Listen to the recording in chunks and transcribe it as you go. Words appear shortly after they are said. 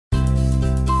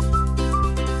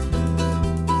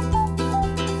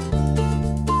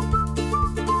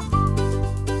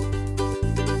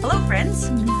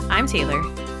friends. I'm Taylor.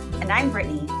 And I'm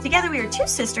Brittany. Together we are two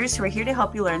sisters who are here to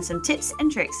help you learn some tips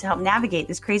and tricks to help navigate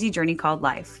this crazy journey called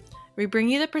life. We bring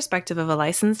you the perspective of a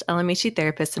licensed LMHT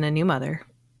therapist and a new mother.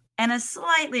 And a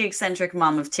slightly eccentric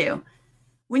mom of two.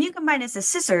 When you combine us as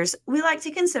sisters, we like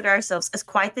to consider ourselves as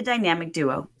quite the dynamic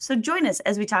duo. So join us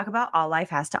as we talk about all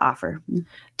life has to offer.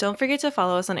 Don't forget to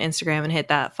follow us on Instagram and hit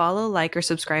that follow, like, or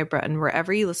subscribe button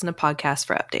wherever you listen to podcasts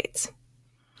for updates.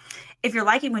 If you're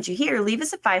liking what you hear, leave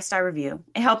us a 5-star review.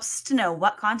 It helps to know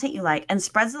what content you like and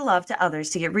spreads the love to others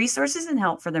to get resources and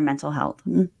help for their mental health.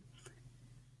 Woo.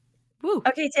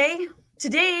 Okay, Tay.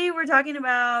 Today we're talking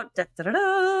about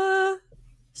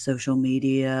social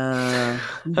media.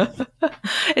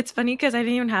 It's funny because I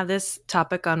didn't even have this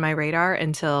topic on my radar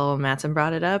until Matson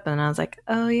brought it up, and I was like,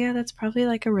 oh yeah, that's probably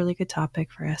like a really good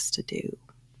topic for us to do.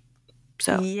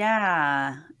 So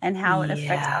yeah, and how it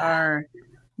affects our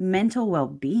mental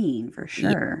well-being for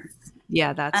sure.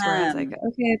 Yeah, that's where I was like,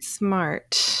 okay, it's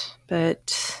smart,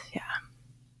 but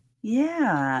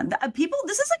yeah, people.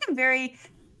 This is like a very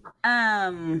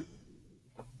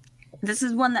this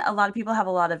is one that a lot of people have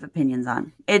a lot of opinions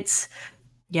on. It's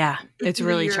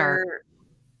really charged.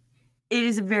 It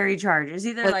is very charged. It's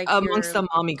either like amongst the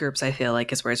mommy groups, I feel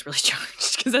like is where it's really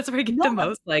charged because that's where I get the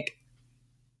most like.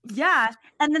 Yeah,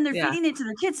 and then they're feeding it to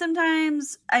their kids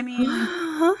sometimes. I mean,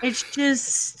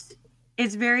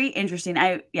 it's very interesting.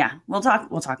 We'll talk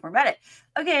more about it.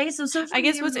 Okay, so social I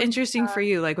guess media what's interesting for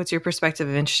you, like, what's your perspective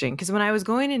of interesting? Because when I was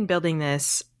going and building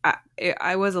this,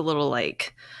 I was a little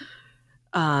like,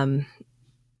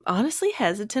 honestly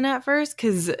hesitant at first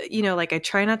because, you know, like I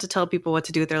try not to tell people what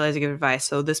to do with their lives or give advice.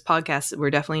 So this podcast, we're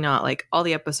definitely not like all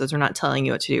the episodes. We're not telling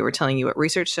you what to do. We're telling you what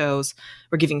research shows.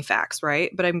 We're giving facts,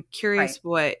 right? But I'm curious,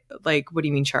 what do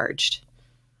you mean charged?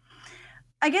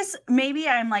 I guess maybe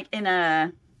I'm like in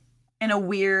a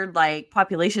weird like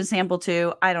population sample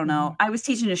too. I don't know. I was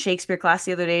teaching a Shakespeare class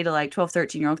the other day to like 12,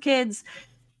 13-year-old kids,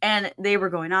 and they were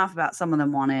going off about some of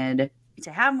them wanted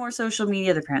to have more social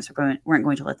media. Their parents weren't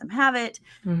going to let them have it.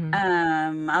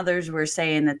 Others were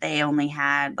saying that they only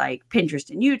had like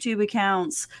Pinterest and YouTube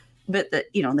accounts, but that,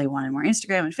 you know, they wanted more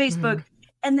Instagram and Facebook.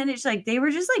 And then it's like they were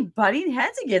just like butting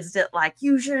heads against it. Like,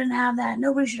 you shouldn't have that.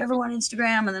 Nobody should ever want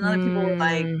Instagram. And then other people were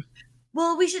like,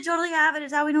 well, we should totally have it.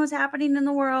 It's how we know what's happening in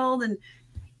the world. And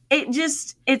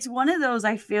it's one of those,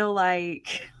 I feel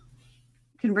like,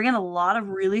 can bring in a lot of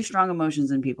really strong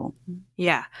emotions in people.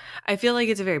 Yeah. I feel like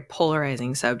it's a very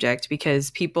polarizing subject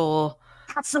because people...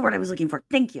 That's the word I was looking for.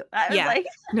 Thank you.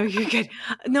 No, you're good.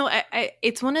 No,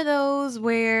 it's one of those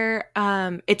where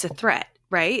it's a threat,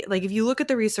 right? Like if you look at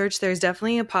the research, there's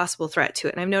definitely a possible threat to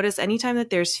it. And I've noticed anytime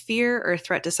that there's fear or a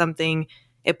threat to something,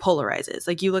 it polarizes.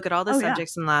 Like you look at all the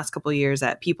subjects in the last couple of years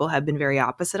that people have been very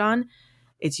opposite on.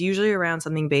 It's usually around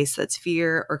something based that's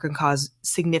fear or can cause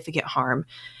significant harm.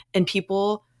 And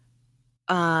people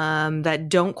that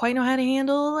don't quite know how to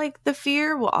handle like the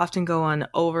fear will often go on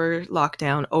over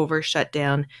lockdown, over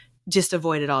shutdown, just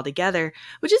avoid it altogether,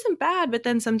 which isn't bad. But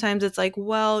then sometimes it's like,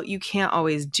 well, you can't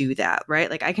always do that,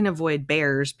 right? Like I can avoid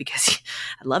bears because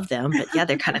I love them, but yeah,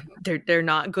 they're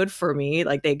not good for me.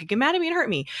 Like they could get mad at me and hurt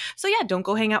me. So yeah, don't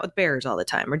go hang out with bears all the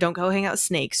time, or don't go hang out with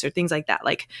snakes or things like that.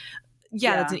 Like,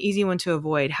 that's an easy one to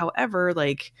avoid. However,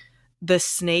 like the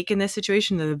snake in this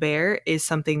situation, the bear, is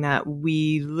something that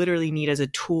we literally need as a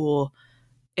tool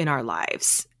in our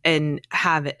lives and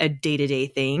have a day-to-day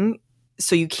thing.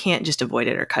 So you can't just avoid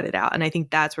it or cut it out. And I think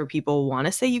that's where people want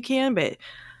to say you can. But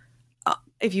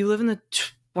if you live in the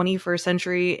 21st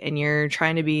century and you're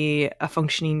trying to be a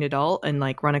functioning adult and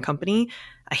like run a company,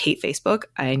 I hate Facebook.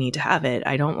 I need to have it.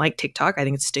 I don't like TikTok. I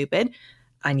think it's stupid.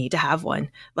 I need to have one.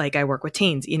 Like I work with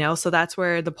teens, you know? So that's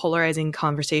where the polarizing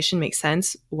conversation makes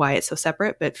sense, why it's so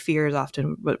separate, but fear is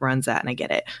often what runs that. And I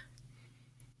get it.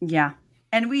 Yeah.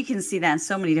 And we can see that in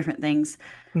so many different things.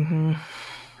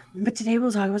 But today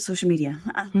we'll talk about social media.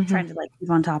 I'm trying to like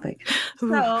keep on topic.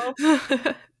 So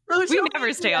we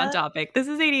never stay on topic. This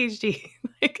is ADHD.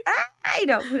 I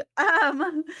know.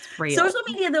 Social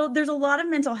media, though, there's a lot of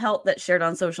mental health that's shared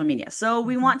on social media. So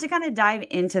we want to kind of dive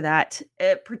into that,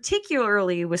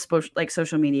 particularly with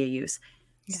social media use.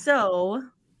 Yeah. So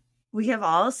we have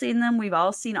all seen them. We've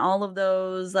all seen all of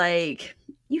those, like,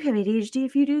 you have ADHD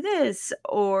if you do this,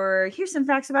 or here's some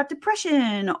facts about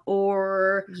depression,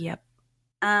 or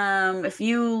if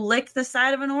you lick the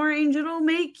side of an orange, it'll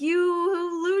make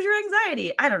you lose your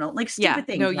anxiety. I don't know, like stupid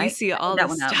things. No, you see all that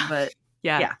stuff. Out, but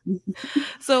yeah.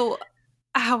 So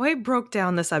how I broke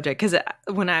down the subject, because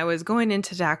when I was going in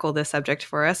to tackle this subject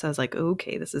for us, I was like,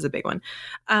 okay, this is a big one.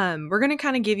 We're going to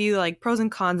kind of give you like pros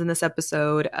and cons in this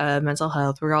episode of mental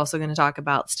health. We're also going to talk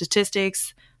about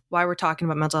statistics, why we're talking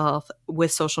about mental health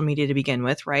with social media to begin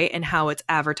with, right? And how it's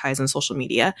advertised on social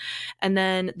media. And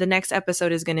then the next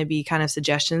episode is going to be kind of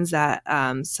suggestions that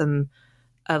some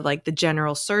of like the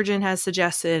general surgeon has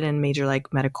suggested and major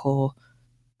like medical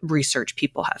research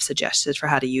people have suggested for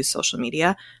how to use social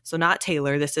media. So not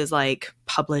Taylor. This is like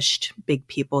published big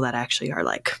people that actually are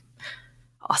like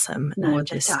awesome.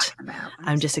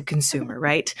 I'm just a consumer,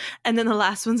 right? And then the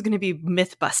last one's going to be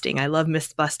myth busting. I love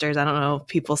Mythbusters. I don't know if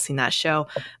people seen that show,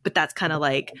 but that's kind of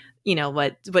like, you know,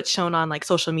 what's shown on like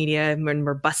social media when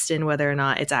we're busting whether or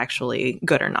not it's actually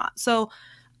good or not. So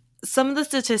some of the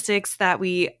statistics that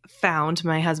we found,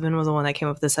 my husband was the one that came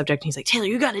up with the subject. And he's like, Taylor,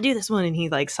 you got to do this one. And he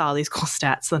like saw these cool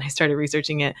stats. So then I started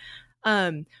researching it.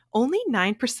 Only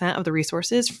 9% of the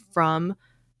resources from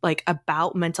like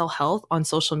about mental health on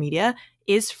social media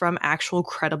is from actual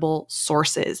credible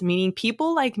sources, meaning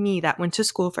people like me that went to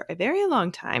school for a very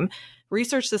long time,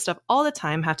 research this stuff all the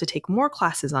time, have to take more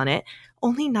classes on it.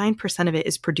 Only 9% of it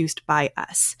is produced by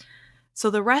us. So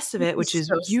the rest of it, which is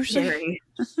so usually,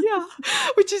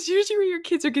 which is usually where your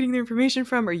kids are getting their information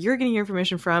from, or you're getting your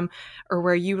information from, or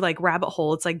where you like rabbit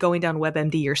hole. It's like going down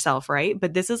WebMD yourself, right?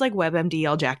 But this is like WebMD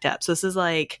all jacked up. So this is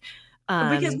like,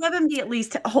 because WebMD at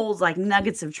least holds like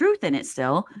nuggets of truth in it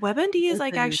still. WebMD is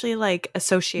like actually like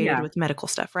associated with medical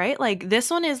stuff, right? Like this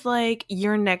one is like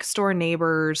your next door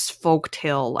neighbor's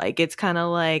folktale. Like it's kind of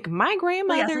like my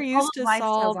grandmother used to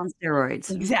solve on steroids.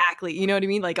 Exactly. You know what I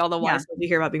mean? Like all the wives you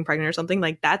hear about being pregnant or something.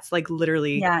 Like that's like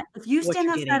literally. Yeah. If you stand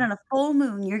outside on a full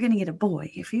moon, you're going to get a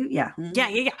boy. If you, Yeah.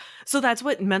 So that's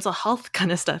what mental health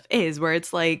kind of stuff is, where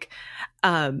it's like,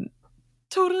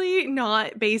 totally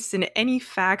not based in any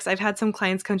facts. I've had some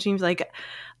clients come to me like,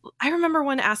 I remember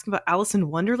one asking about Alice in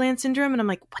Wonderland syndrome, and I'm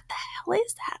like, what the hell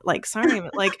is that? Like, sorry,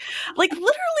 like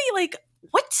literally, like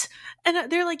what?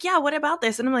 And they're like, yeah, what about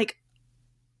this? And I'm like,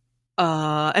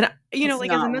 and you know,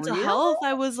 like as a mental health,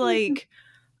 I was like,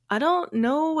 I don't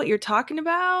know what you're talking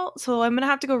about, so I'm gonna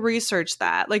have to go research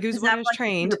that. Like it was when I was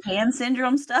trained. Pan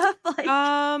syndrome stuff.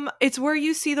 Like, it's where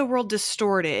you see the world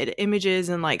distorted, images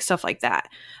and like stuff like that.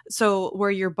 So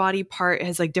where your body part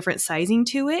has like different sizing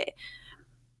to it.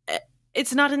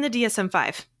 It's not in the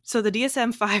DSM-5. So the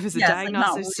DSM-5 is a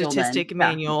diagnostic statistic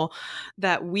manual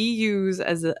that we use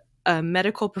as a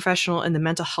medical professional in the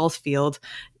mental health field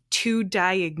to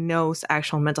diagnose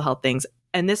actual mental health things.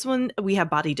 And this one, we have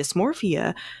body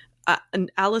dysmorphia.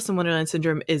 And Alice in Wonderland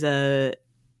syndrome is a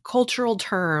cultural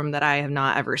term that I have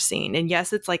not ever seen. And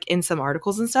yes, it's like in some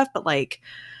articles and stuff, but like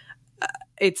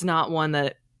it's not one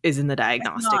that is in the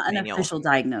diagnostic manual. An official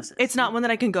diagnosis. It's not one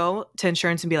that I can go to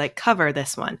insurance and be like, cover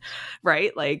this one,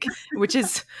 right? Like, which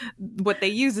is what they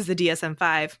use is the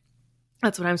DSM-5.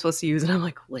 That's what I'm supposed to use. And I'm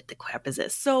like, what the crap is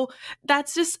this? So that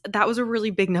was a really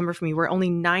big number for me, where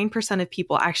only 9% of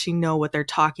people actually know what they're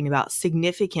talking about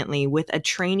significantly with a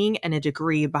training and a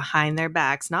degree behind their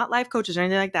backs, not life coaches or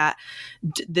anything like that.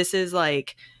 This is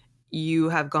like, you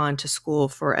have gone to school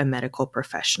for a medical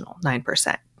professional,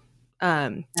 9%.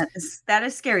 That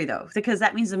is scary though, because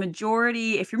that means the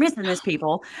majority, if you're missing this,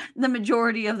 people, the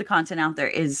majority of the content out there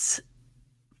is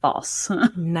false.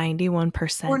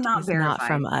 91% is not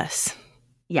from us.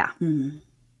 Yeah. Mm-hmm.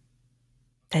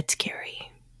 That's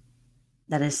scary.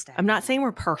 That is scary. I'm not saying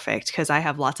we're perfect, because I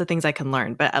have lots of things I can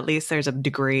learn, but at least there's a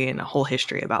degree and a whole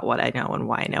history about what I know and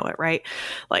why I know it, right?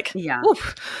 Like, yeah.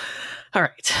 Oof. All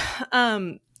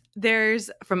right. There's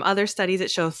from other studies,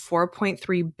 it shows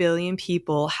 4.3 billion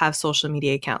people have social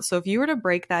media accounts. So if you were to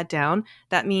break that down,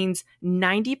 that means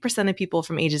 90% of people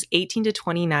from ages 18 to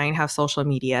 29 have social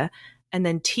media. And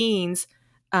then teens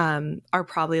are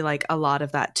probably like a lot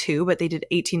of that too, but they did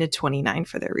 18 to 29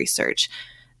 for their research.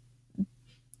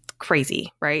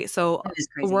 Crazy, right? So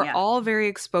crazy, we're all very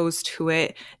exposed to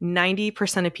it.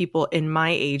 90% of people in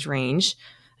my age range,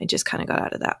 I just kind of got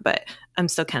out of that, but I'm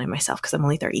still counting myself because I'm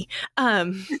only 30,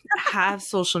 have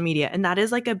social media. And that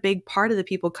is like a big part of the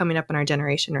people coming up in our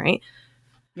generation, right?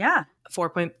 Yeah.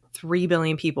 4.3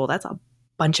 billion people. That's a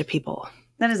bunch of people.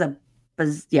 That is a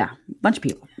bunch of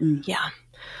people. Mm. Yeah.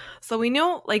 So we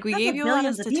know, like we gave you a lot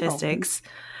of statistics.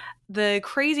 The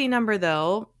crazy number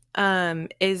though,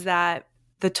 is that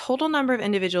the total number of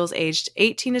individuals aged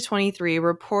 18 to 23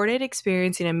 reported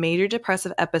experiencing a major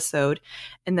depressive episode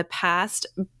in the past,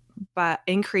 but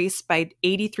increased by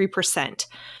 83%.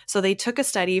 So they took a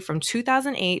study from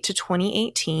 2008 to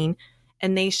 2018,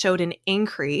 and they showed an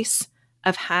increase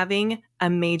of having a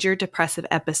major depressive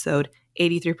episode,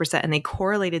 83%, and they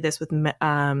correlated this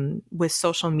with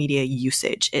social media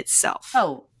usage itself.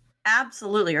 Oh,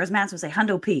 absolutely. Or as Matt would say,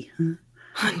 Hundo P.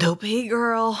 Hundo P,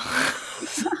 girl.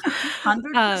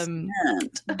 100%.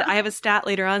 I have a stat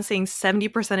later on saying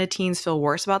 70% of teens feel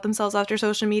worse about themselves after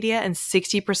social media, and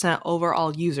 60%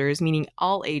 overall users, meaning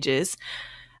all ages,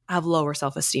 have lower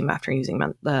self-esteem after using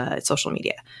social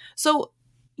media. So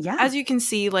Yeah. as you can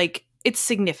see, like, it's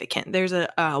significant. There's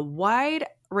a wide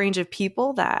range of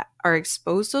people that are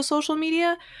exposed to social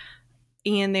media,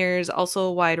 and there's also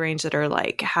a wide range that are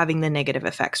like having the negative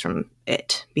effects from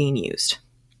it being used.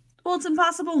 Well, it's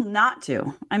impossible not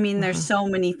to. I mean, there's so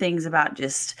many things about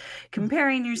just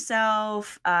comparing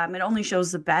yourself. It only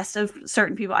shows the best of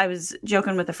certain people. I was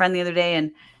joking with a friend the other day,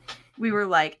 and we were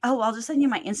like, "Oh, I'll just send you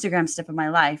my Instagram snip of my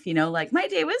life. You know, like my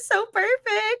day was so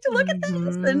perfect. Look at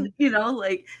this." And you know,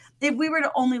 like if we were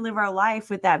to only live our life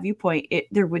with that viewpoint,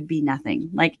 there would be nothing.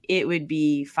 Like it would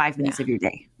be 5 minutes of your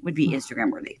day would be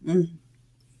Instagram worthy.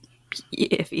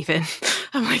 If even.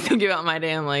 I'm like thinking about my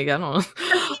day. I'm like, I don't know.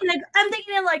 I'm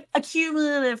thinking of like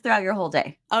accumulative throughout your whole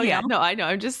day. Oh yeah, no, I know.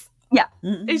 I'm just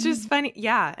It's just funny,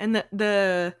 yeah. And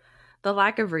the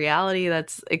lack of reality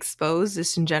that's exposed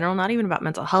just in general, not even about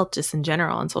mental health, just in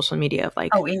general on social media of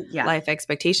like life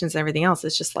expectations and everything else.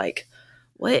 It's just like,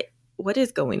 what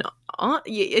is going on?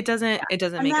 It doesn't make a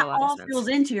lot of sense. That all feels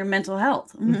into your mental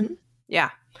health.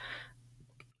 Yeah.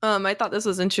 I thought this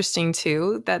was interesting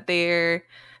too, that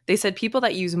they said people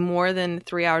that use more than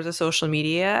 3 hours of social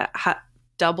media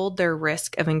doubled their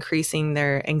risk of increasing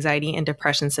their anxiety and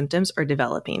depression symptoms or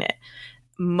developing it.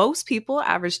 Most people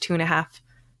average 2.5.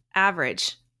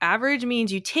 Average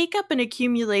means you take up an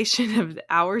accumulation of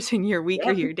hours in your week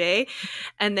or your day,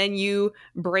 and then you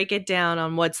break it down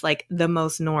on what's like the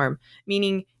most norm,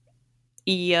 meaning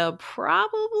you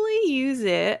probably use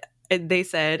it. They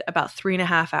said about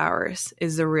 3.5 hours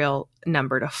is the real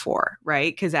number to 4,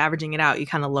 right? Because averaging it out, you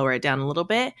kind of lower it down a little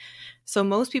bit. So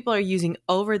most people are using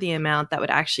over the amount that would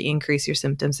actually increase your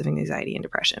symptoms of anxiety and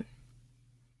depression.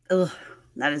 Ugh,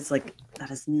 that is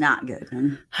not good.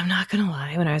 I'm not going to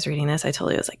lie. When I was reading this, I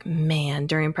totally was like, man,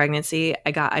 during pregnancy,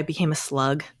 I became a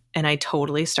slug. And I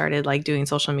totally started like doing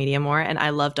social media more. And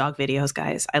I love dog videos,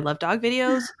 guys. I love dog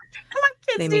videos. My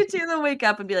kids do too. They'll wake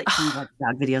up and be like, "Can you watch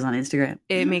dog videos on Instagram?"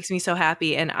 It makes me so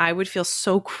happy. And I would feel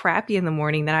so crappy in the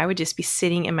morning that I would just be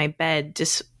sitting in my bed,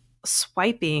 just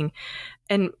swiping.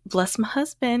 And bless my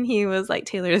husband, he was like,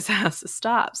 Taylor, this has to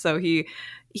stop. So he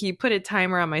put a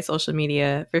timer on my social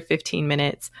media for 15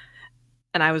 minutes.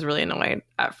 And I was really annoyed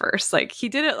at first. Like he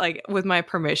did it like with my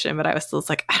permission, but I was still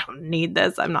like, I don't need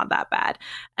this. I'm not that bad.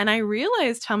 And I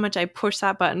realized how much I pushed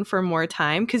that button for more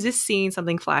time, because just seeing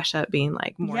something flash up being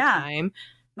like more time.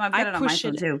 No, I've got it on my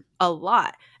phone too. A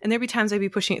lot. And there'd be times I'd be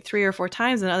pushing it 3 or 4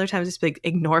 times, and other times just like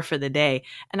ignore for the day.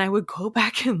 And I would go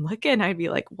back and look, and I'd be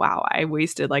like, wow, I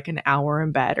wasted like an hour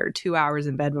in bed or 2 hours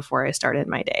in bed before I started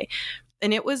my day.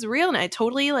 And it was real. And I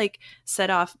totally like set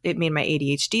off. It made my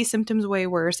ADHD symptoms way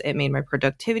worse. It made my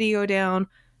productivity go down,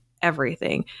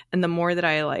 everything. And the more that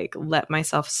I like let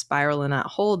myself spiral in that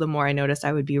hole, the more I noticed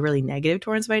I would be really negative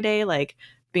towards my day. Like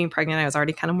being pregnant, I was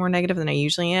already kind of more negative than I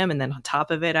usually am. And then on top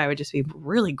of it, I would just be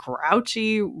really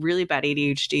grouchy, really bad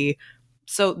ADHD.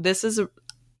 So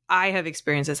I have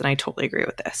experienced this, and I totally agree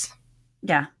with this.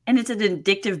 Yeah. And it's an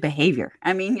addictive behavior.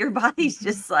 I mean, your body's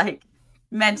just like,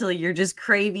 mentally, you're just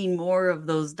craving more of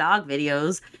those dog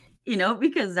videos, you know,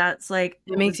 because that's like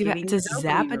it makes you to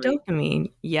zap a dopamine.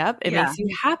 Yep, it makes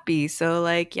you happy. So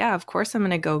like, yeah, of course I'm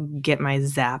gonna go get my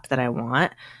zap that I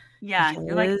want. Yeah,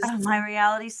 you're like, oh, my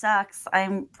reality sucks.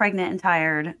 I'm pregnant and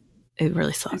tired. It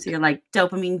really sucks. So you're like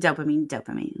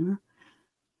dopamine.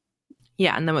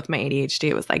 Yeah, and then with my ADHD,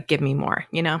 it was like, give me more,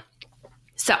 you know.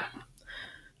 So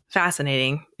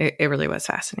fascinating. It really was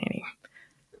fascinating.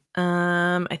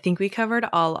 I think we covered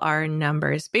all our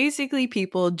numbers. Basically,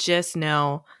 people just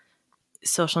know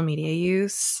social media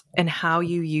use and how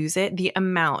you use it, the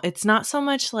amount. It's not so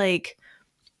much like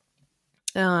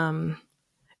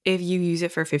if you use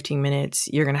it for 15 minutes,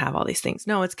 you're going to have all these things.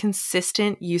 No, it's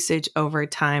consistent usage over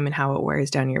time and how it wears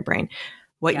down your brain.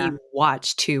 What you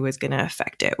watch too is going to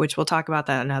affect it, which we'll talk about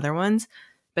that in other ones.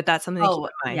 But that's something to keep in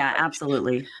mind. Yeah,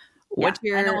 absolutely. I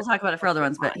know we'll talk about it for other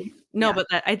ones, but but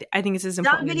I think it's as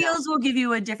important. Dog videos will give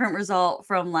you a different result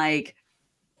from like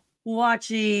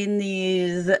watching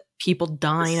these people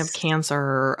dying of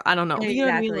cancer. I don't know. Exactly. You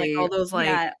know what I mean? Like all those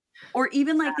like, or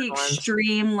even like the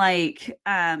extreme like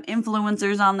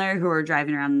influencers on there who are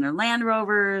driving around in their Land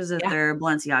Rovers with their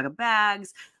Balenciaga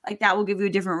bags. Like that will give you a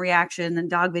different reaction than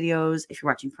dog videos. If you're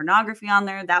watching pornography on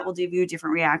there, that will give you a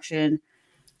different reaction.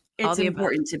 It's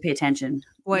important to pay attention.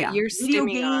 What you're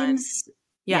stimming on.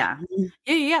 Yeah,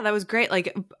 that was great.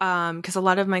 Like, because a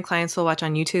lot of my clients will watch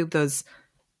on YouTube those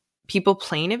people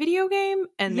playing a video game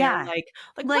and Yeah. they're like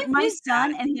Like what my is that?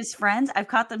 son and his friends, I've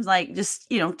caught them like just,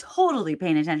 totally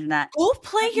paying attention to that. Go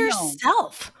play But no.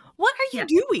 yourself. What are Yeah.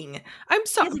 you doing? I'm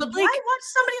sorry, It's but like, why watch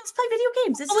somebody else play video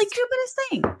games? It's like, the stupidest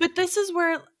thing. but this is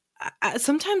where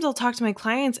sometimes I'll talk to my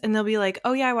clients and they'll be like,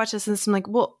 "Oh yeah, I watch this," and I'm like,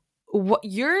 "Well, what?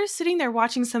 You're sitting there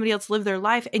watching somebody else live their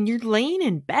life, and you're laying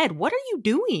in bed. What are you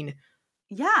doing?"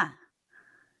 Yeah.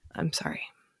 I'm sorry,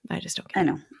 I just don't get I it.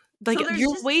 know. Like So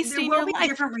you're wasting there your will be life.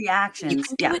 different reactions. You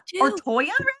can do it Or too. toy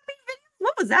unwrapping video.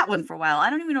 What was that one for a while? I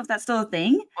don't even know if that's still a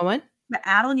thing. What? But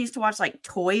Adeline used to watch like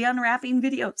toy unwrapping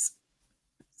videos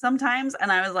sometimes,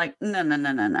 and I was like, no.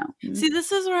 See,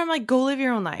 this is where I'm like, go live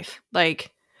your own life.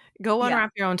 Like, go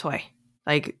unwrap your own toy.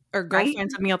 Like, or go Right?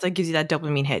 find something else that gives you that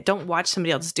dopamine hit. Don't watch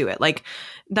somebody else do it. Like,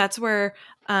 that's where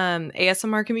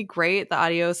ASMR can be great. The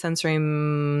audio sensory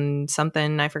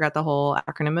something. I forgot the whole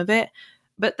acronym of it.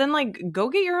 But then, like, go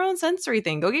get your own sensory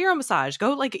thing. Go get your own massage.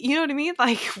 Go, like, you know what I mean?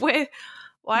 Like, why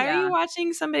are you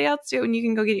watching somebody else do it when you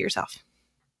can go get it yourself?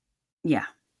 Yeah.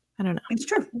 I don't know. It's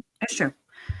true.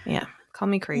 Yeah. Call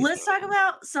me crazy. Let's talk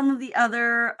about some of the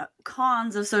other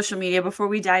cons of social media before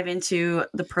we dive into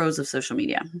the pros of social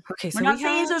media. Okay, so we're not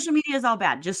saying social media is all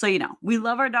bad, just so you know. We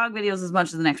love our dog videos as much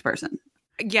as the next person.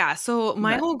 Yeah, so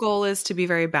my whole goal is to be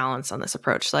very balanced on this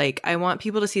approach. Like, I want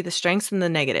people to see the strengths and the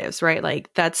negatives, right?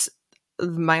 Like, that's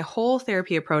my whole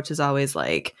therapy approach is always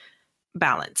like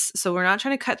balance. So we're not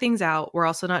trying to cut things out. We're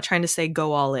also not trying to say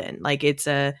go all in. Like, it's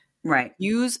a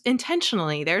use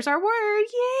intentionally. There's our word.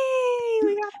 Yay!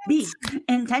 We got be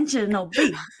intentional.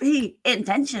 Be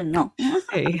intentional.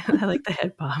 Hey, I like the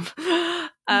head bob.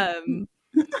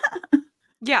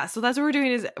 Yeah, so that's what we're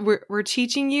doing is we're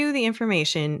teaching you the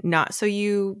information, not so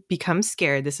you become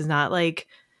scared. This is not like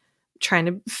trying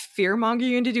to fear monger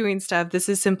you into doing stuff. This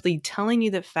is simply telling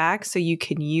you the facts so you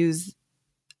can use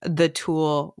the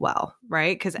tool well,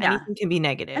 right? Because anything can be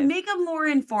negative. And make a more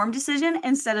informed decision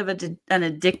instead of an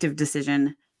addictive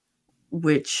decision,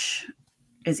 which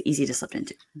is easy to slip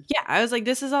into. Yeah, I was like,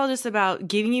 this is all just about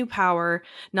giving you power.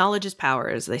 Knowledge is power,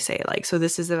 as they say. Like, so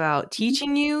this is about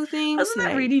teaching you things. Wasn't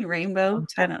that Reading Rainbow?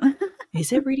 I don't know.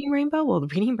 Is it Reading Rainbow? Well,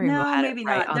 Reading Rainbow had maybe it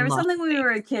right. not. There was something when we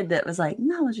were a kid that was like,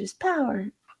 knowledge is power.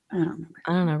 I don't remember.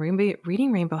 I don't know.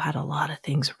 Reading Rainbow had a lot of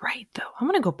things right, though. I'm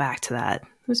going to go back to that.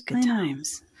 It was good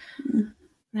times.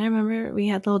 I remember we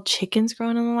had little chickens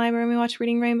growing in the library when we watched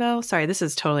Reading Rainbow. Sorry, this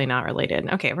is totally not related.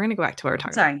 Okay, we're going to go back to what we're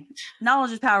talking about.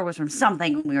 Knowledge is power was from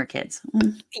something when we were kids.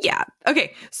 Yeah.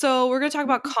 Okay, so we're going to talk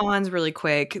about cons really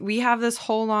quick. We have this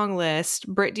whole long list.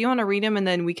 Britt, do you want to read them and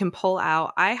then we can pull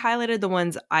out? I highlighted the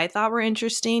ones I thought were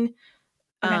interesting.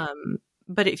 Okay.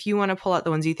 But if you want to pull out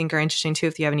the ones you think are interesting too,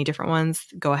 if you have any different ones,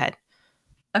 go ahead.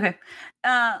 Okay.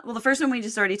 Well, the first one we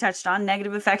just already touched on,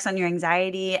 negative effects on your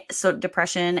anxiety, so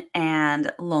depression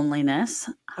and loneliness.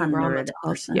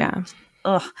 100%. Yeah.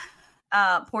 Ugh.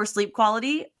 Poor sleep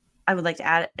quality. I would like to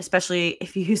add, especially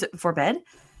if you use it before bed.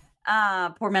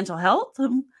 Poor mental health.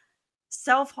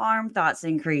 Self-harm thoughts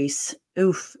increase.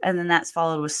 Oof. And then that's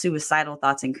followed with suicidal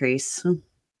thoughts increase.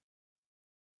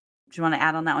 Do you want to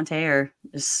add on that one, Tay, or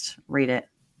just read it?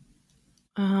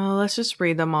 Let's just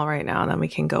read them all right now, and then we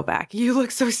can go back. You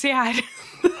look so sad. It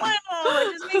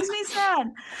just makes me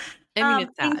sad. I mean,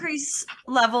 it's sad. Increase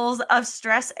levels of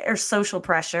stress or social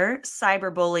pressure,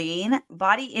 cyberbullying,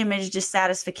 body image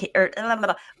dissatisfaction.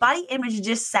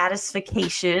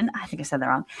 I think I said that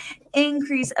wrong.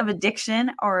 Increase of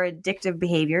addiction or addictive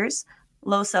behaviors,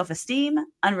 low self-esteem,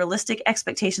 unrealistic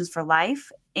expectations for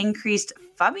life, increased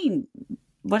phubbing.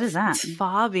 What is that?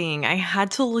 Fobbing. I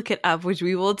had to look it up, which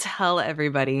we will tell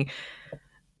everybody.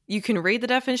 You can read the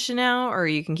definition now, or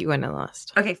you can keep going down the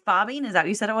list. Okay, fobbing. Is that what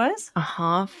you said it was?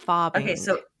 Fobbing. Okay,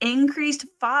 so increased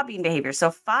fobbing behavior. So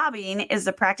fobbing is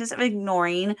the practice of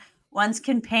ignoring one's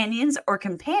companions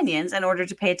in order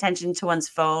to pay attention to one's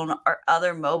phone or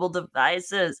other mobile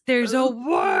devices. There's a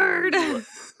word. I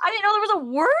didn't know there was a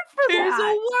word for that. There's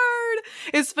a word.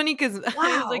 It's funny because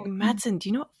I was like, Madsen, do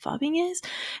you know what fobbing is?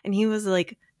 And he was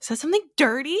like, is that something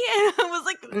dirty? And I was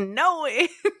like, no.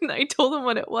 And I told him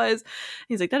what it was.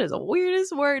 He's like, that is the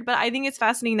weirdest word. But I think it's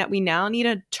fascinating that we now need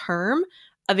a term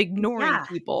of ignoring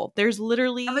people. There's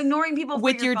literally of ignoring people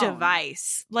with your phone.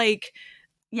 Device. Like,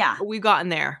 yeah, we've gotten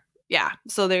there. Yeah.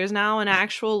 So there's now an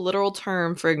actual literal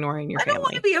term for ignoring your family. I don't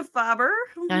want to be a fubber.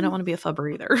 I don't want to be a fubber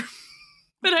either.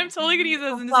 But I'm totally going to use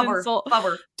this as an insult.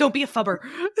 Fubber. Don't be a fubber.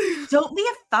 Don't be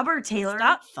a fubber, Taylor.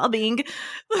 Stop fubbing.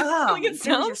 Like, it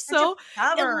sounds so...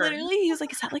 And literally, he was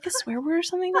like, is that like a swear word or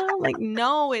something now? Like,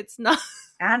 no, it's not.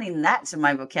 Adding that to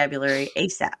my vocabulary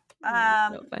ASAP.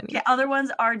 So funny. Yeah, other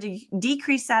ones are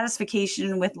decreased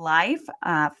satisfaction with life,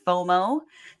 FOMO,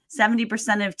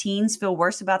 70% of teens feel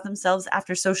worse about themselves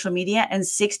after social media, and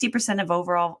 60%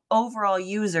 of overall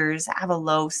users have a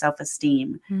low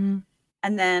self-esteem. Mm-hmm.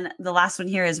 And then the last one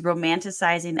here is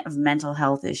romanticizing of mental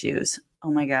health issues. Oh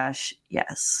my gosh,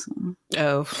 yes.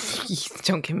 Oh,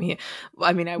 don't give me.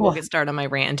 I mean, I will get started on my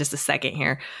rant in just a second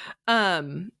here.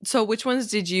 So which ones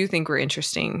did you think were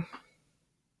interesting?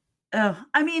 Oh,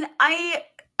 I mean, I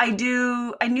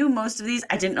knew most of these.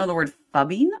 I didn't know the word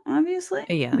phubbing, obviously.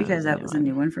 Yeah, Because that was a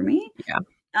new one for me. Yeah.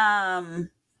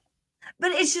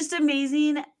 But it's just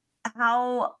amazing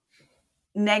how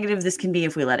negative this can be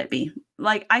if we let it be.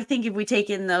 Like, I think if we take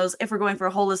in those, if we're going for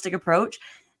a holistic approach,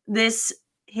 this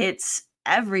hits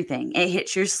everything. It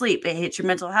hits your sleep, it hits your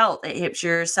mental health, it hits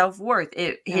your self-worth,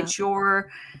 it hits your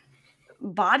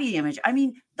body image. I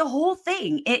mean, the whole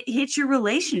thing. It hits your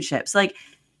relationships. Like,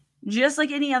 just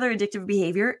like any other addictive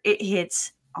behavior, it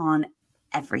hits on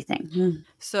everything.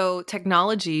 So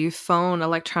technology, phone,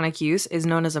 electronic use is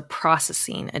known as a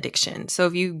processing addiction. So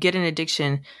if you get an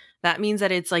addiction, that means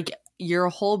that it's like your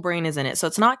whole brain is in it. So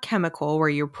it's not chemical where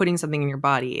you're putting something in your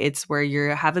body. It's where you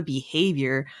have a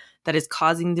behavior that is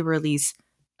causing the release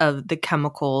of the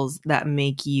chemicals that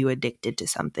make you addicted to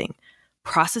something.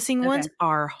 Processing ones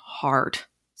are hard.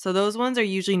 So those ones are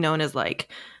usually known as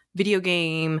like video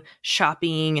game,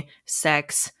 shopping,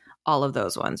 sex, all of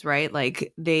those ones, right?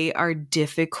 Like they are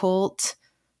difficult,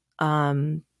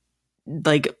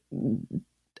 like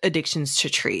addictions to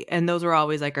treat. And those were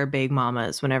always like our big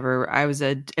mamas whenever I was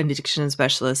an addiction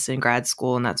specialist in grad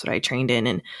school, and that's what I trained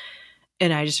in.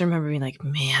 And I just remember being like,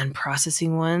 man,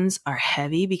 processing ones are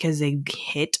heavy because they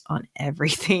hit on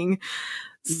everything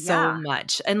so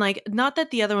much. And like, not that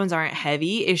the other ones aren't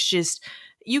heavy. It's just,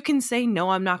 you can say,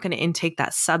 no, I'm not going to intake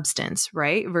that substance,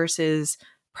 right? Versus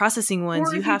processing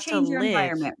ones, you have to live. Your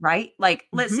environment, right? Like,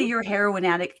 let's say you're a heroin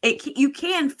addict. You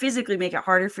can physically make it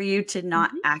harder for you to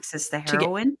not access the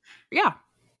heroin.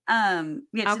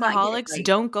 Alcoholics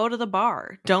don't go to the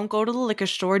bar, don't go to the liquor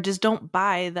store, just don't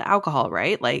buy the alcohol,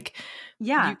 right? Like,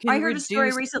 I heard a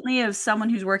story recently of someone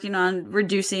who's working on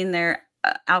reducing their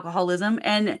alcoholism,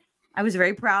 and I was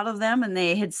very proud of them. And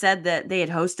they had said that they had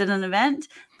hosted an event,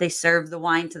 they served the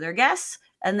wine to their guests,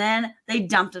 and then they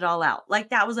dumped it all out. Like,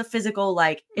 that was a physical,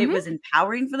 like, it was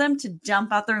empowering for them to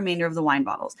dump out the remainder of the wine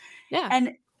bottles.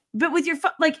 But with your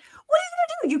phone, like, what are you going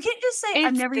to do? You can't just say,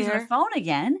 I'm never using a phone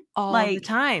again. All the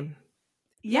time.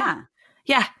 Yeah.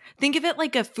 Think of it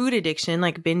like a food addiction,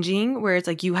 like binging, where it's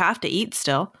like you have to eat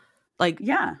still. Like,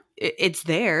 it's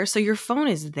there. So your phone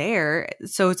is there.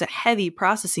 So it's a heavy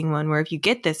processing one where if you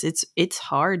get this, it's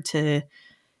hard to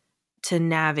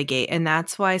navigate. And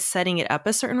that's why setting it up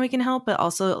a certain way can help, but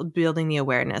also building the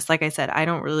awareness. Like I said, I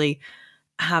don't really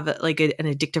have like an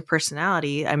addictive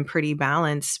personality. I'm pretty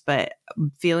balanced, but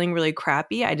feeling really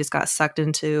crappy. I just got sucked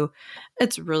into,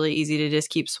 it's really easy to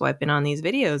just keep swiping on these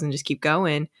videos and just keep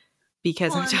going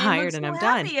because I'm tired and I'm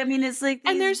done. I mean, it's like,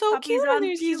 and they're so cute and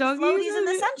there's these doggies in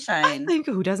the sunshine. Like,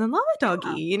 who doesn't love a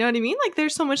doggy? You know what I mean? Like,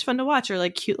 there's so much fun to watch, or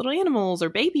like cute little animals or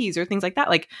babies or things like that.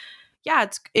 Like, yeah,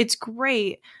 it's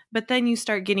great. But then you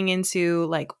start getting into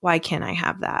like, why can't I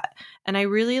have that? And I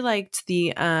really liked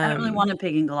the I don't really want a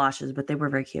pig in galoshes, but they were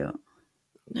very cute.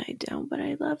 I don't, but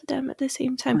I love them at the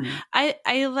same time.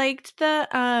 I liked the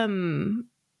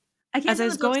I can't, as I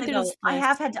was going through this, I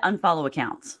have had to unfollow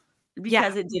accounts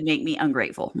because it did make me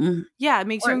ungrateful. Yeah, it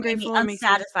makes you ungrateful,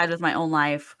 unsatisfied with my own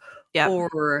life.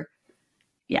 Or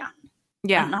I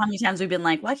don't know how many times we've been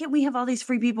like, why can't we have all these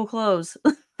free people clothes?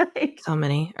 So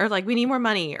many, or like, we need more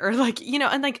money, or like, you know,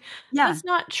 and like, that's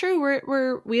not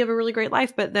true. We have a really great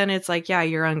life, but then it's like,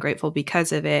 you're ungrateful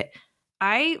because of it.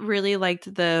 I really liked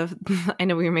I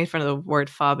know we made fun of the word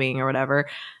phubbing or whatever,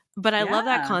 but I love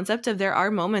that concept of, there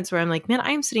are moments where I'm like, man, I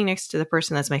am sitting next to the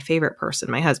person that's my favorite person,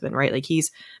 my husband, right? Like,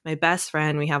 he's my best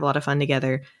friend. We have a lot of fun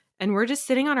together, and we're just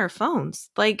sitting on our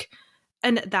phones. Like,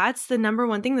 and that's the number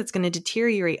one thing that's going to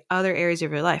deteriorate other areas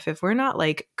of your life. If we're not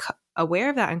like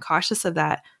aware of that and cautious of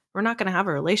that, we're not going to have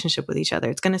a relationship with each other.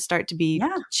 It's going to start to be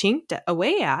chunked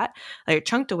away at,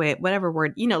 whatever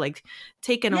word, you know, like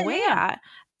taken away at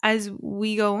as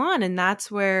we go on. And that's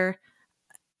where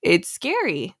it's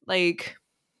scary. Like,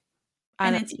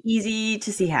 and it's easy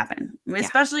to see happen,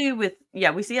 especially with,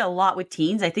 we see a lot with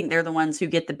teens. I think they're the ones who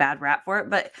get the bad rap for it.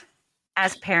 But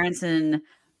as parents and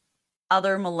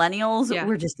other millennials,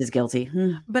 we're just as guilty.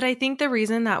 But I think the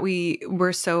reason that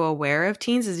we're so aware of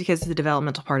teens is because of the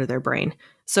developmental part of their brain.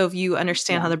 So if you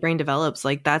understand how the brain develops,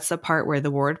 like, that's the part where the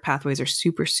reward pathways are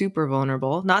super, super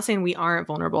vulnerable. Not saying we aren't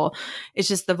vulnerable. It's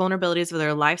just the vulnerabilities of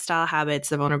their lifestyle habits,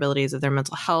 the vulnerabilities of their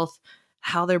mental health,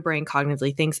 how their brain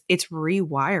cognitively thinks. It's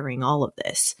rewiring all of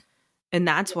this. And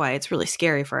that's why it's really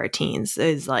scary for our teens,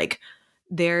 is like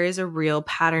there is a real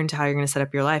pattern to how you're going to set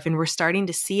up your life. And we're starting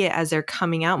to see it as they're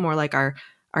coming out more, like our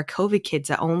COVID kids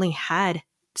that only had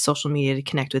social media to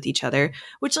connect with each other,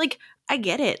 which, like, I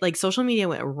get it. Like, social media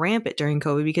went rampant during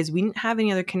COVID because we didn't have any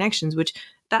other connections, which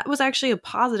that was actually a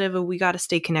positive of we got to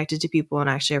stay connected to people and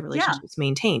actually have relationships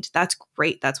maintained. That's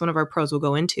great. That's one of our pros we'll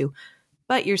go into.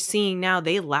 But you're seeing now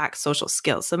they lack social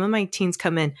skills. Some of my teens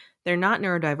come in, they're not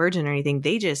neurodivergent or anything.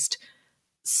 They just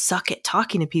suck at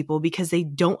talking to people because they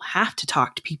don't have to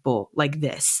talk to people like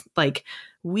this. Like,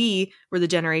 we were the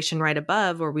generation right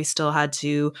above where we still had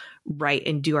to write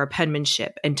and do our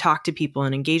penmanship and talk to people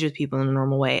and engage with people in a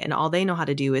normal way. And all they know how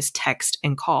to do is text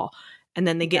and call. And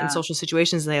then they get in social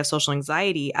situations and they have social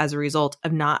anxiety as a result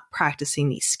of not practicing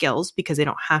these skills because they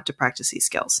don't have to practice these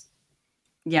skills.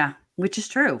 Yeah, which is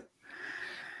true.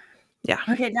 Yeah.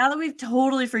 Okay, now that we've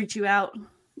totally freaked you out,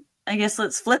 I guess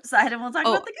let's flip side and we'll talk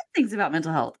about the good things about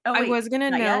mental health. Oh, wait, I was going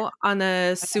to know yet? on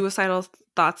the suicidal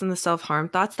thoughts and the self-harm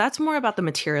thoughts, that's more about the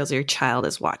materials your child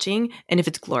is watching and if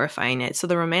it's glorifying it. So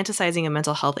the romanticizing of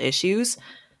mental health issues,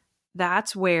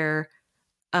 that's where,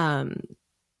 if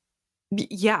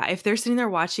they're sitting there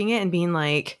watching it and being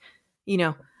like, you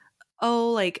know,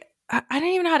 oh, like, I don't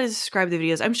even know how to describe the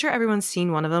videos. I'm sure everyone's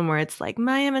seen one of them where it's like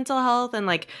my mental health and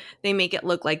like they make it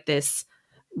look like this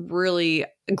really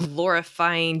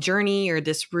glorifying journey or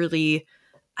this really,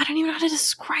 I don't even know how to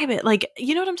describe it. Like,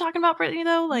 you know what I'm talking about, Brittany,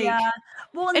 though? Like, yeah.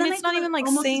 Well, and then it's not even like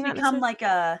almost saying that become like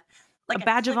a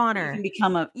badge of honor. You can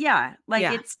become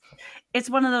it's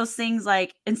one of those things,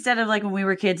 like, instead of like when we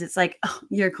were kids, it's like, oh,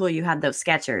 you're cool, you had those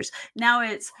Skechers. Now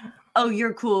it's, oh,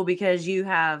 you're cool because you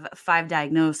have 5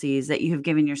 diagnoses that you have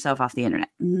given yourself off the internet.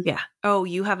 Mm-hmm. Yeah. Oh,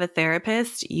 you have a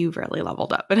therapist. You've really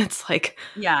leveled up. And it's like,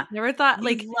 yeah, never thought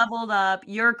like leveled up.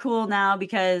 You're cool now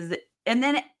because, and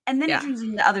then it turns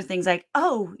into other things like,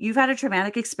 oh, you've had a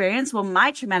traumatic experience. Well,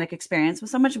 my traumatic experience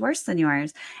was so much worse than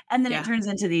yours. And then it turns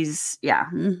into these, yeah,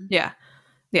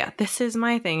 this is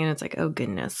my thing. And it's like, oh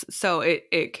goodness. So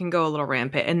it can go a little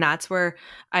rampant. And that's where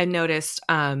I noticed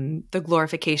the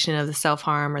glorification of the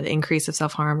self-harm or the increase of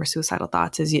self-harm or suicidal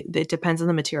thoughts is it depends on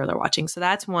the material they're watching. So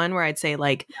that's one where I'd say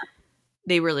like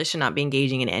they really should not be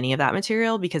engaging in any of that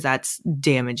material because that's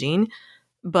damaging.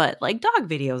 But like dog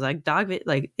videos,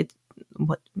 like it's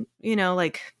what,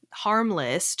 like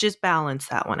harmless, just balance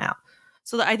that one out.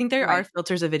 So I think there are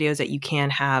filters of videos that you can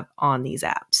have on these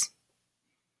apps.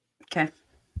 Okay.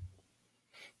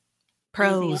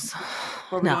 Pros.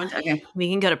 No, we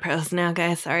can go to pros now,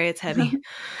 guys. Sorry, it's heavy.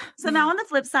 So now on the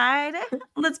flip side,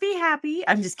 let's be happy.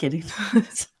 I'm just kidding.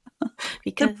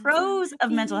 The pros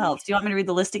of mental health. Do you want me to read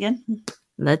the list again?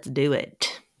 Let's do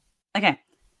it. Okay.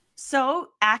 So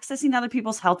accessing other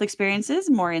people's health experiences,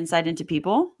 more insight into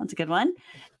people. That's a good one.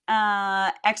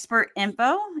 Expert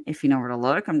info. If you know where to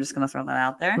look, I'm just going to throw that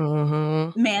out there.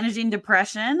 Mm-hmm. Managing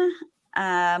depression,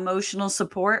 emotional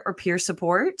support or peer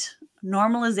support,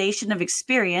 normalization of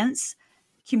experience,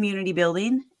 community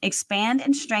building, expand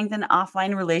and strengthen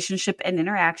offline relationship and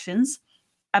interactions,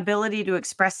 ability to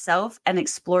express self and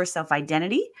explore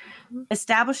self-identity,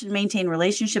 establish and maintain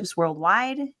relationships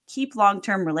worldwide, keep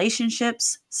long-term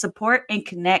relationships, support and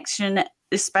connection,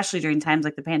 especially during times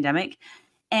like the pandemic,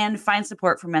 and find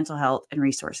support for mental health and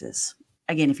resources.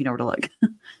 Again, if you know where to look.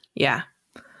 Yeah.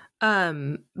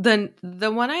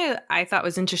 The one I thought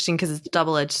was interesting because it's a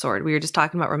double-edged sword. We were just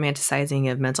talking about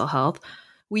romanticizing of mental health.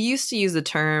 We used to use the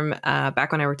term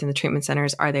back when I worked in the treatment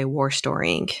centers, are they war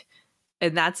storying?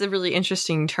 And that's a really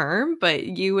interesting term, but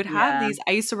you would have these.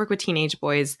 I used to work with teenage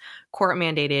boys, court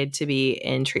mandated to be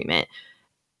in treatment.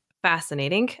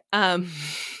 Fascinating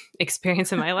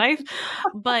experience in my life.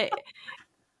 But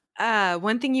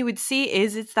one thing you would see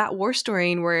is it's that war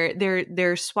storying where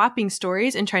they're swapping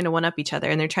stories and trying to one up each other,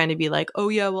 and they're trying to be like, oh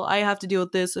yeah, well I have to deal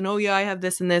with this, and oh yeah, I have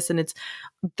this and this, and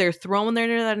they're throwing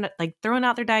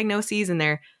out their diagnoses, and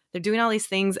they're doing all these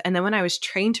things. And then when I was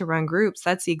trained to run groups,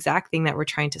 that's the exact thing that we're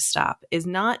trying to stop, is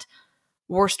not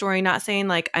war story, not saying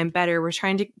like I'm better. We're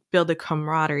trying to build a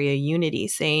camaraderie, a unity,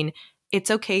 saying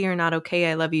it's okay, you're not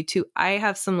okay, I love you too. I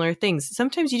have similar things.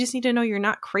 Sometimes you just need to know you're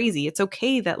not crazy. It's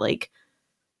okay that like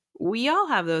we all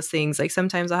have those things. Like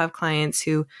sometimes I'll have clients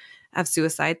who have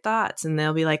suicide thoughts and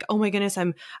they'll be like, oh my goodness,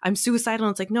 I'm suicidal.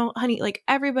 And it's like, no, honey, like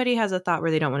everybody has a thought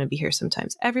where they don't want to be here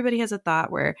sometimes. Everybody has a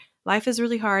thought where life is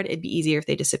really hard. It'd be easier if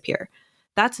they disappear.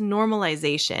 That's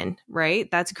normalization, right?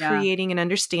 That's creating an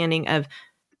understanding of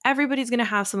everybody's going to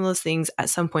have some of those things at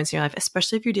some points in your life,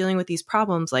 especially if you're dealing with these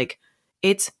problems. Like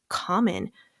it's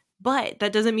common, but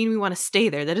that doesn't mean we want to stay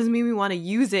there. That doesn't mean we want to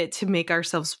use it to make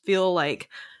ourselves feel like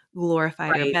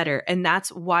glorified or Right. better. And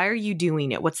that's why are you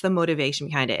doing it? What's the motivation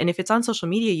behind it? And if it's on social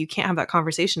media, you can't have that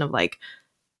conversation of like,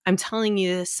 I'm telling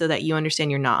you this so that you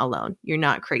understand you're not alone. You're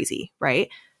not crazy, right?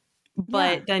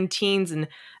 But then teens and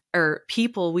or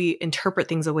people, we interpret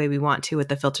things the way we want to with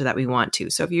the filter that we want to.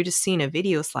 So if you're just seeing a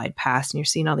video slide past and you're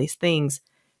seeing all these things,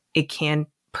 it can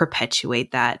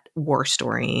perpetuate that war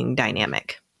storying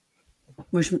dynamic.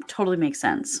 Which totally makes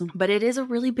sense. But it is a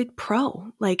really big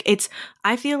pro. Like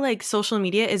I feel like social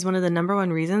media is one of the number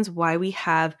one reasons why we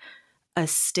have a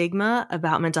stigma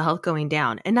about mental health going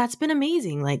down. And that's been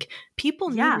amazing. Like people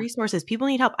need resources, people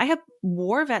need help. I have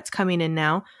war vets coming in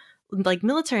now, like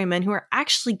military men who are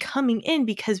actually coming in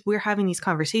because we're having these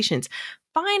conversations.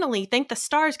 Finally, thank the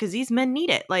stars, because these men need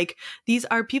it. Like these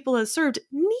are people that served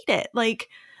need it. Like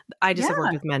I just have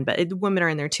worked with men, but women are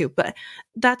in there too. But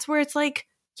that's where it's like,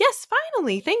 yes,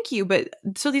 finally, thank you. But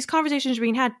so these conversations are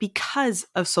being had because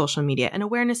of social media, and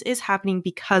awareness is happening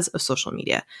because of social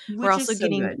media. We're also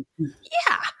getting,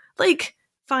 like,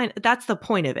 fine. That's the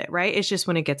point of it, right? It's just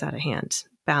when it gets out of hand,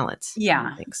 balance.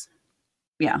 Yeah. Things.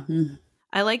 Yeah.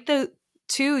 I like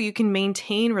too, you can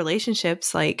maintain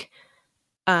relationships. Like,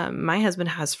 my husband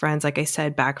has friends, like I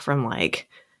said, back from like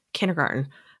kindergarten,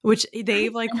 which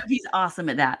they've like, he's awesome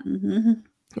at that.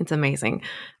 It's amazing.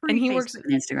 And he works on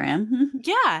Instagram.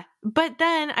 Yeah. But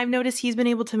then I've noticed he's been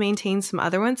able to maintain some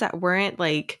other ones that weren't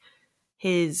like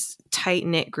his tight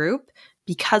knit group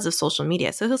because of social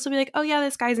media. So he'll still be like, oh yeah,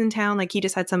 this guy's in town. Like he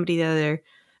just had somebody a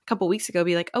couple weeks ago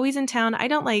be like, oh, he's in town. I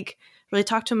don't like really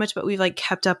talk to him much, but we've like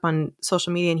kept up on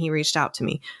social media and he reached out to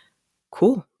me.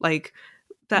 Cool. Like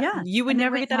that you would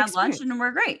never get that experience. Lunch and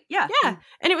we're great. Yeah. Yeah.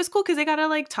 And it was cool because they got to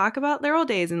like talk about their old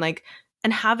days and like,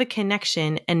 and have a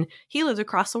connection. And he lives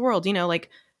across the world, you know,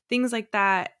 like things like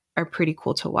that are pretty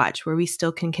cool to watch, where we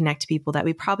still can connect to people that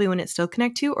we probably wouldn't still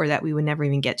connect to, or that we would never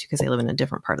even get to because they live in a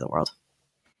different part of the world.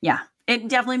 Yeah. It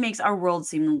definitely makes our world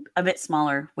seem a bit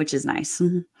smaller, which is nice.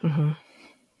 Mm-hmm.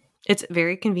 It's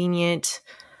very convenient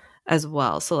as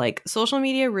well. So like social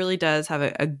media really does have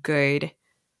a good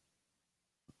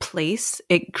place.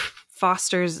 It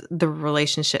fosters the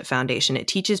relationship foundation. It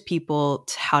teaches people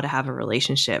how to have a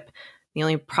relationship. The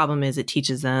only problem is it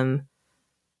teaches them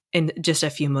in just a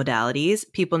few modalities.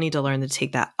 People need to learn to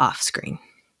take that off screen.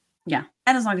 Yeah.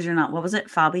 And as long as you're not, what was it?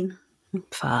 Fobbing,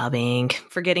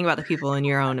 forgetting about the people in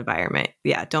your own environment.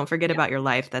 Yeah. Don't forget about your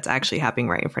life that's actually happening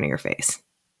right in front of your face.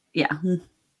 Yeah.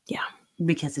 Yeah.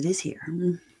 Because it is here.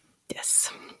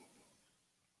 Yes.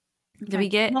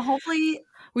 Okay. Well, hopefully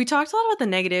we talked a lot about the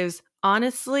negatives.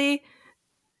 Honestly,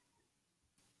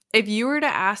 if you were to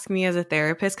ask me as a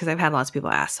therapist, because I've had lots of people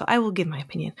ask, so I will give my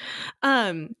opinion.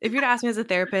 If you were to ask me as a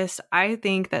therapist, I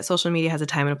think that social media has a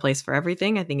time and a place for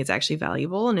everything. I think it's actually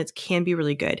valuable and it can be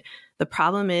really good. The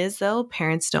problem is, though,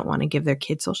 parents don't want to give their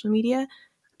kids social media.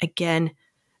 Again,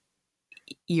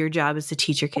 your job is to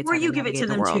teach your kids or how to you give it to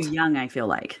them too young, I feel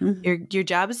like. Your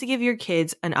job is to give your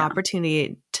kids an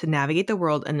opportunity to navigate the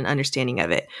world and an understanding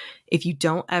of it. If you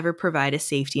don't ever provide a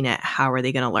safety net, how are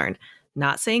they going to learn?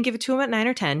 Not saying give it to them at 9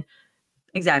 or 10.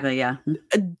 Exactly, yeah.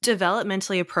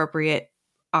 Developmentally appropriate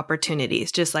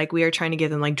opportunities, just like we are trying to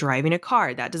give them like driving a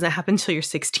car. That doesn't happen until you're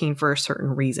 16 for a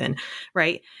certain reason,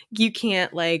 right? You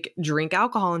can't like drink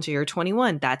alcohol until you're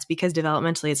 21. That's because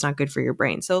developmentally it's not good for your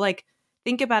brain. So like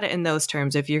think about it in those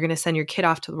terms. If you're going to send your kid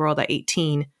off to the world at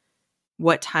 18,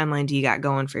 what timeline do you got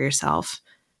going for yourself?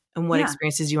 And what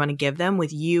experiences do you want to give them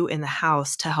with you in the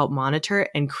house to help monitor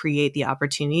and create the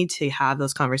opportunity to have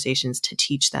those conversations, to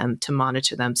teach them, to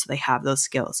monitor them so they have those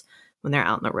skills when they're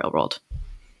out in the real world,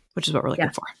 which is what we're looking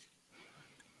for.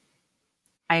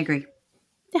 I agree.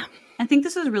 Yeah. I think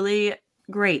this was really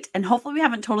great. And hopefully we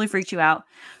haven't totally freaked you out.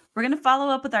 We're going to follow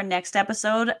up with our next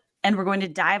episode and we're going to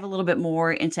dive a little bit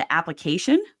more into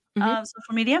application of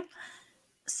social media.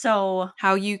 So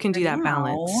how you can do that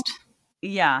balanced.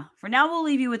 Yeah. For now, we'll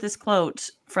leave you with this quote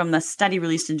from the study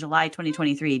released in July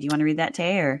 2023. Do you want to read that,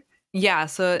 Tay? Or? Yeah.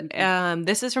 So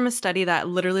this is from a study that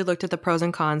literally looked at the pros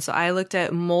and cons. So I looked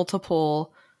at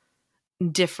multiple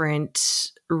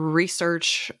different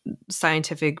research,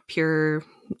 scientific, pure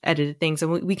edited things.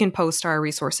 And we can post our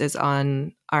resources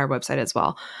on our website as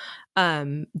well.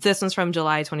 This one's from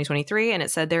July 2023, and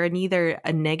it said there are neither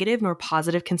a negative nor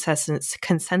positive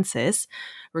consensus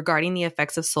regarding the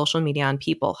effects of social media on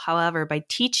people. However, by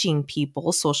teaching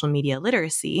people social media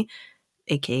literacy,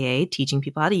 aka teaching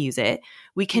people how to use it,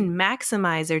 we can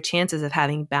maximize their chances of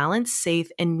having balanced, safe,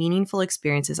 and meaningful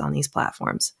experiences on these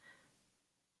platforms.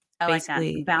 I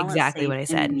Basically, like that. Balance, exactly what I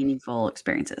said. And meaningful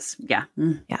experiences. Yeah.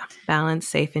 Yeah. Balanced,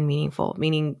 safe, and meaningful,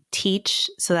 meaning teach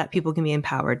so that people can be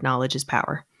empowered. Knowledge is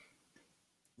power.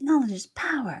 Knowledge is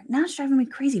power. Now it's driving me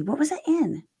crazy. What was that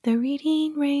in? The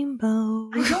Reading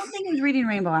Rainbow. I don't think it was Reading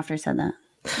Rainbow after I said that.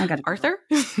 I got Arthur?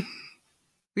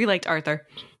 We liked Arthur.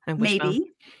 And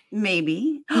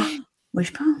Maybe.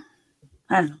 Wishbone?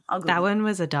 I don't know. I'll go. That one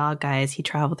was a dog, guys. He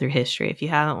traveled through history. If you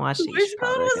haven't watched it, you should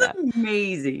probably look it up.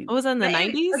 Amazing. What was it in the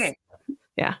 90s? Okay.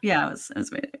 Yeah. Yeah, it was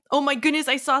amazing. Oh my goodness,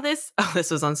 I saw this. Oh, this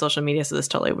was on social media, so this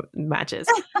totally matches.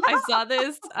 I saw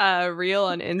this reel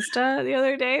on Insta the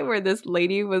other day where this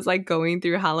lady was like going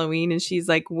through Halloween and she's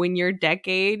like, when your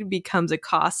decade becomes a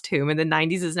costume, and the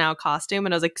 90s is now a costume.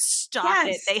 And I was like, stop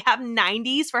it. They have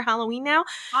 90s for Halloween now?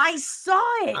 I saw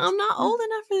it. I'm not old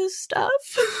enough for this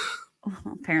stuff.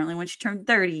 Well, apparently, once you turn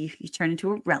 30, you turn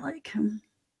into a relic.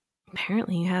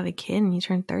 Apparently you have a kid and you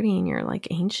turn 30 and you're like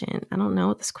ancient. I don't know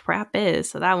what this crap is.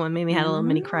 So that one made me had a little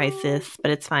mini crisis,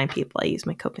 but it's fine, people. I use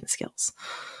my coping skills.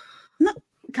 No,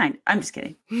 kind of. I'm just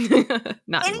kidding.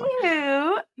 Not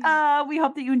Anywho, we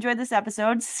hope that you enjoyed this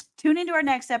episode. Tune into our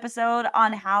next episode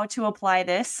on how to apply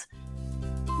this.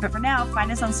 But for now, find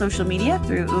us on social media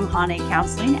through Uhane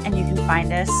Counseling, and you can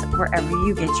find us wherever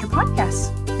you get your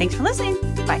podcasts. Thanks for listening.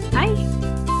 Bye. Bye.